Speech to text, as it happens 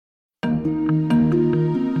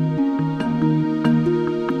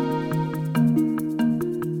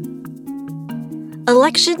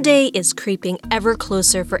Election day is creeping ever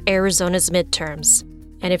closer for Arizona's midterms.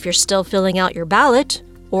 And if you're still filling out your ballot,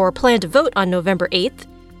 or plan to vote on November 8th,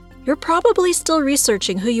 you're probably still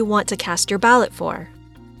researching who you want to cast your ballot for.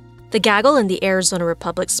 The Gaggle and the Arizona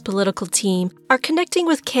Republic's political team are connecting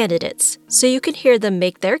with candidates so you can hear them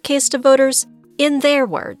make their case to voters in their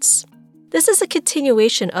words. This is a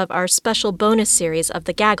continuation of our special bonus series of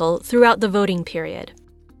The Gaggle throughout the voting period.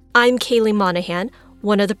 I'm Kaylee Monahan,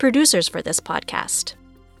 one of the producers for this podcast.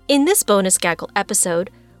 In this bonus Gaggle episode,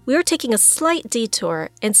 we are taking a slight detour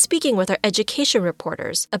and speaking with our education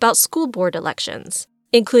reporters about school board elections,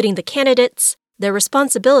 including the candidates, their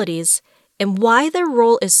responsibilities, and why their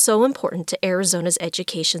role is so important to Arizona's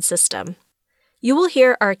education system. You will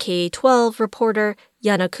hear our K-12 reporter,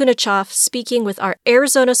 Yana Kunichov, speaking with our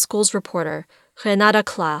Arizona Schools reporter, Renata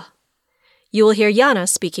Kla. You will hear Yana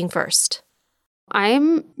speaking first.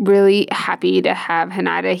 I'm really happy to have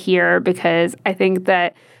Renata here because I think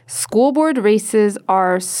that school board races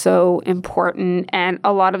are so important. And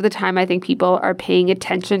a lot of the time, I think people are paying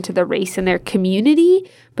attention to the race in their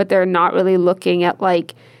community, but they're not really looking at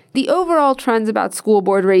the overall trends about school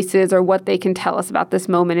board races or what they can tell us about this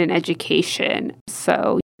moment in education.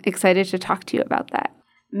 So excited to talk to you about that.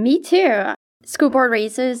 Me too. School board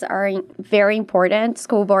races are very important.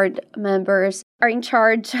 School board members are in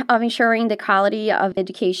charge of ensuring the quality of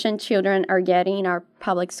education children are getting in our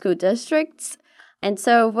public school districts. And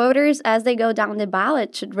so voters, as they go down the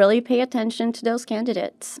ballot, should really pay attention to those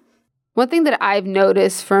candidates. One thing that I've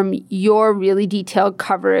noticed from your really detailed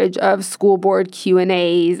coverage of school board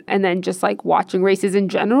Q&As and then just watching races in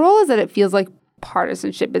general is that it feels like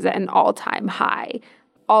partisanship is at an all-time high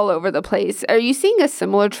all over the place. Are you seeing a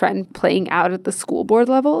similar trend playing out at the school board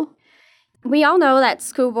level? We all know that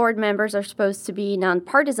school board members are supposed to be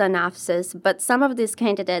nonpartisan offices, but some of these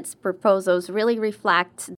candidates' proposals really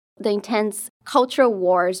reflect the intense cultural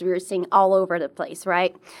wars we're seeing all over the place,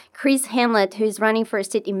 right? Chris Hamlet, who's running for a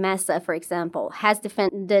seat in Mesa, for example, has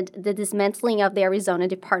defended the dismantling of the Arizona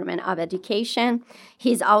Department of Education.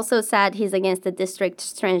 He's also said he's against the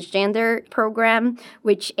district's transgender program,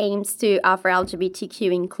 which aims to offer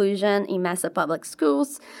LGBTQ inclusion in Mesa public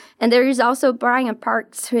schools. And there is also Brian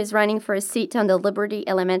Parks, who is running for a seat on the Liberty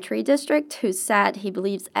Elementary District, who said he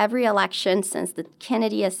believes every election since the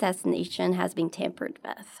Kennedy assassination has been tampered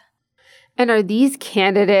with. And are these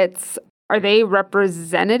candidates, are they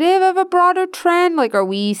representative of a broader trend? Are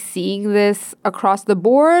we seeing this across the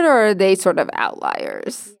board, or are they sort of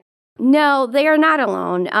outliers? No, they are not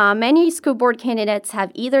alone. Many school board candidates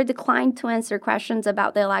have either declined to answer questions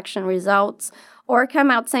about the election results or come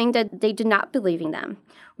out saying that they do not believe in them.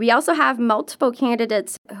 We also have multiple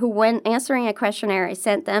candidates who, when answering a questionnaire I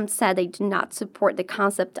sent them, said they do not support the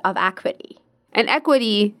concept of equity. And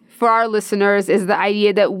equity, for our listeners, is the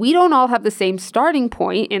idea that we don't all have the same starting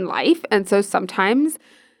point in life. And so sometimes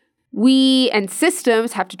we and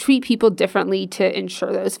systems have to treat people differently to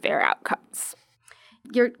ensure those fair outcomes.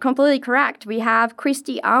 You're completely correct. We have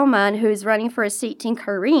Christy Allman, who's running for a seat in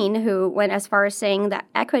Kareen, who went as far as saying that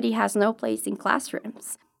equity has no place in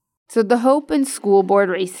classrooms. So the hope in school board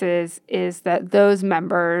races is that those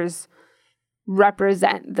members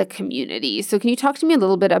represent the community. So can you talk to me a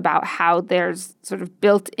little bit about how there's sort of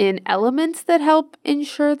built-in elements that help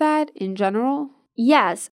ensure that in general?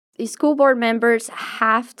 Yes. The school board members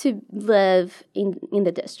have to live in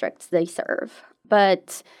the districts they serve.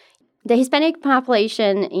 But the Hispanic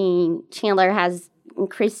population in Chandler has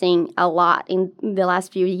increasing a lot in the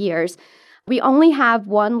last few years. We only have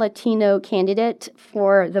one Latino candidate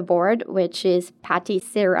for the board, which is Patty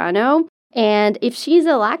Serrano. And if she's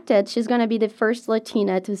elected, she's going to be the first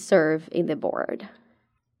Latina to serve in the board.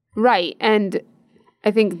 Right. And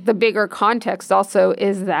I think the bigger context also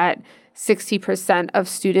is that 60% of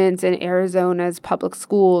students in Arizona's public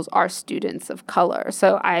schools are students of color.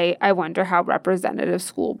 So I wonder how representative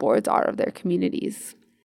school boards are of their communities.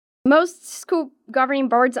 Most school governing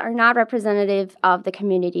boards are not representative of the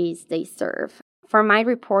communities they serve. For my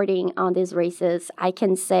reporting on these races, I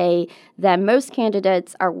can say that most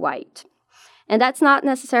candidates are white. And that's not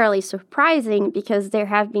necessarily surprising because there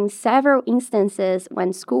have been several instances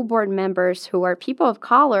when school board members who are people of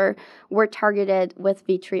color were targeted with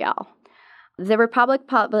vitriol. The Republic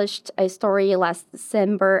published a story last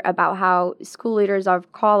December about how school leaders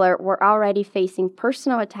of color were already facing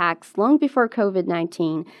personal attacks long before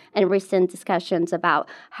COVID-19 and recent discussions about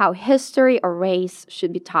how history or race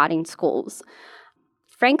should be taught in schools.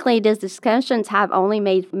 Frankly, these discussions have only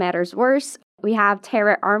made matters worse. We have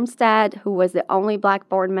Tara Armstead, who was the only Black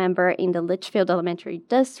board member in the Litchfield Elementary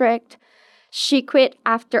District. She quit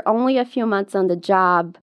after only a few months on the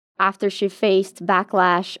job after she faced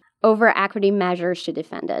backlash over equity measures to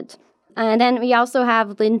defend it. And then we also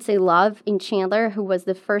have Lindsay Love in Chandler, who was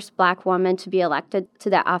the first Black woman to be elected to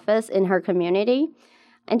the office in her community.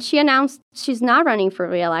 And she announced she's not running for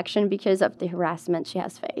re-election because of the harassment she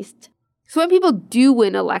has faced. So when people do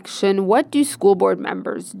win election, what do school board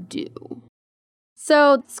members do?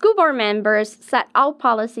 So school board members set all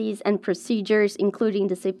policies and procedures, including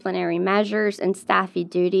disciplinary measures and staffy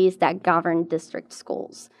duties that govern district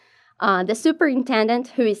schools. The superintendent,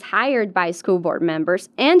 who is hired by school board members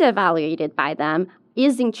and evaluated by them,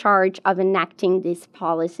 is in charge of enacting these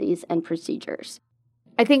policies and procedures.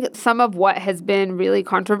 I think some of what has been really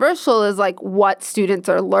controversial is like what students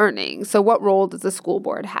are learning. So what role does the school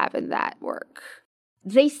board have in that work?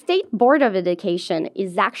 The State Board of Education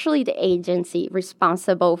is actually the agency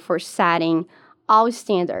responsible for setting all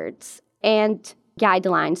standards and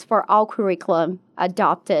guidelines for all curriculum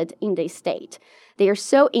adopted in the state. They are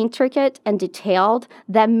so intricate and detailed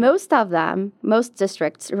that most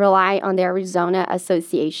districts rely on the Arizona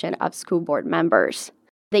Association of School Board Members.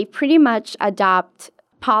 They pretty much adopt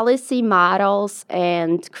policy models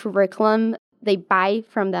and curriculum. They buy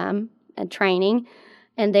from them and training,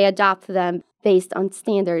 and they adopt them based on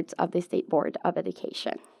standards of the State Board of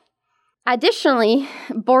Education. Additionally,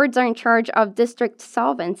 boards are in charge of district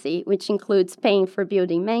solvency, which includes paying for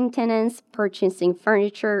building maintenance, purchasing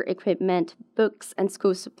furniture, equipment, books, and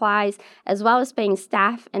school supplies, as well as paying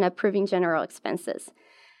staff and approving general expenses.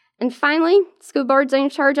 And finally, school boards are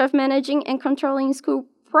in charge of managing and controlling school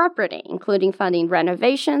property, including funding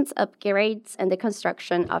renovations, upgrades, and the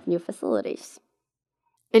construction of new facilities.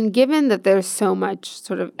 And given that there's so much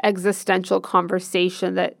sort of existential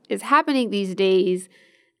conversation that is happening these days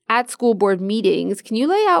at school board meetings, can you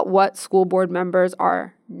lay out what school board members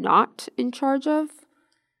are not in charge of?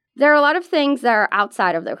 There are a lot of things that are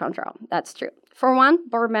outside of their control. That's true. For one,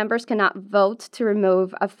 board members cannot vote to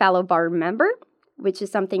remove a fellow board member, which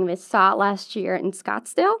is something we saw last year in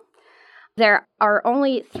Scottsdale. There are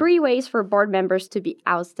only 3 ways for board members to be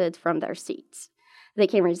ousted from their seats. They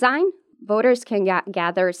can resign, voters can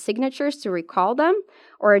gather signatures to recall them,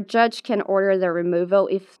 or a judge can order their removal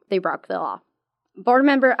if they broke the law. Board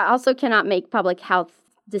members also cannot make public health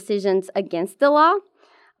decisions against the law.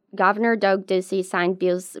 Governor Doug Ducey signed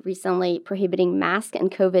bills recently prohibiting mask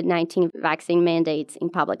and COVID-19 vaccine mandates in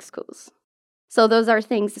public schools. So those are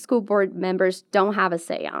things school board members don't have a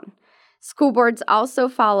say on. School boards also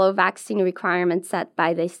follow vaccine requirements set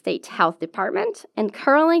by the state health department, and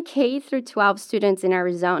currently K-12 students in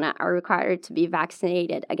Arizona are required to be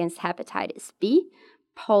vaccinated against hepatitis B,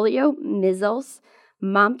 polio, measles,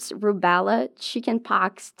 mumps, rubella,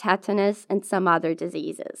 chickenpox, tetanus, and some other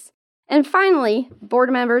diseases. And finally,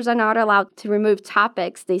 board members are not allowed to remove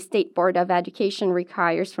topics the State Board of Education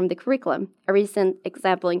requires from the curriculum. A recent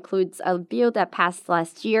example includes a bill that passed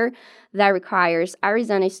last year that requires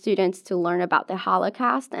Arizona students to learn about the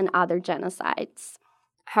Holocaust and other genocides.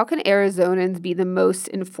 How can Arizonans be the most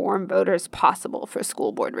informed voters possible for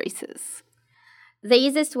school board races? The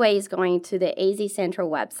easiest way is going to the AZ Central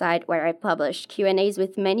website, where I published Q&As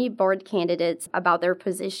with many board candidates about their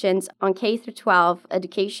positions on K-12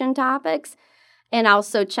 education topics, and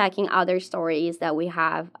also checking other stories that we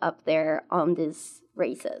have up there on these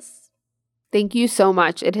races. Thank you so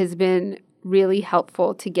much. It has been really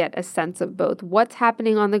helpful to get a sense of both what's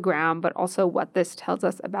happening on the ground, but also what this tells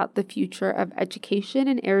us about the future of education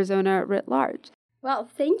in Arizona writ large. Well,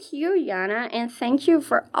 thank you, Yana, and thank you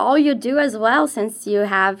for all you do as well, since you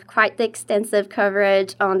have quite the extensive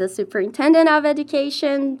coverage on the Superintendent of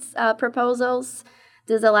Education's proposals,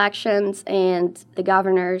 these elections, and the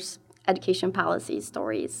governor's education policy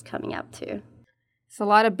stories coming up too. It's a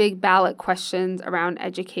lot of big ballot questions around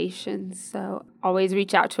education, so always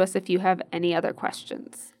reach out to us if you have any other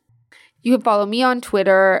questions. You can follow me on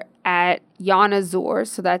Twitter at Yanazure,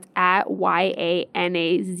 so that's at YANAZURE.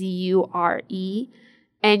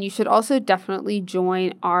 And you should also definitely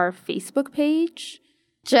join our Facebook page.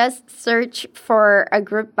 Just search for a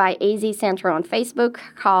group by AZ Central on Facebook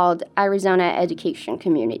called Arizona Education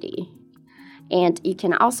Community. And you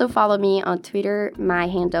can also follow me on Twitter. My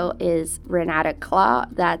handle is Renata Claw.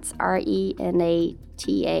 That's RENATACLO.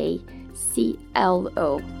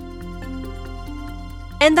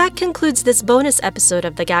 And that concludes this bonus episode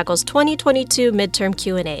of the Gaggle's 2022 midterm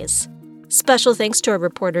Q&As. Special thanks to our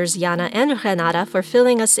reporters Yana and Renata for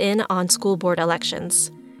filling us in on school board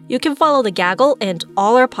elections. You can follow the Gaggle and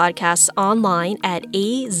all our podcasts online at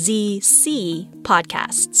AZC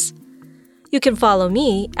Podcasts. You can follow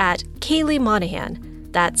me at Kaylee Monahan.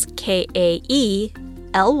 That's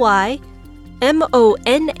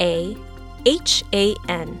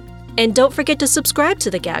KAELYMONAHAN. And don't forget to subscribe to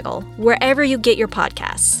The Gaggle wherever you get your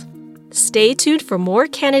podcasts. Stay tuned for more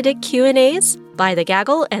candidate Q&As by the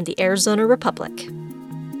Gaggle and the Arizona Republic.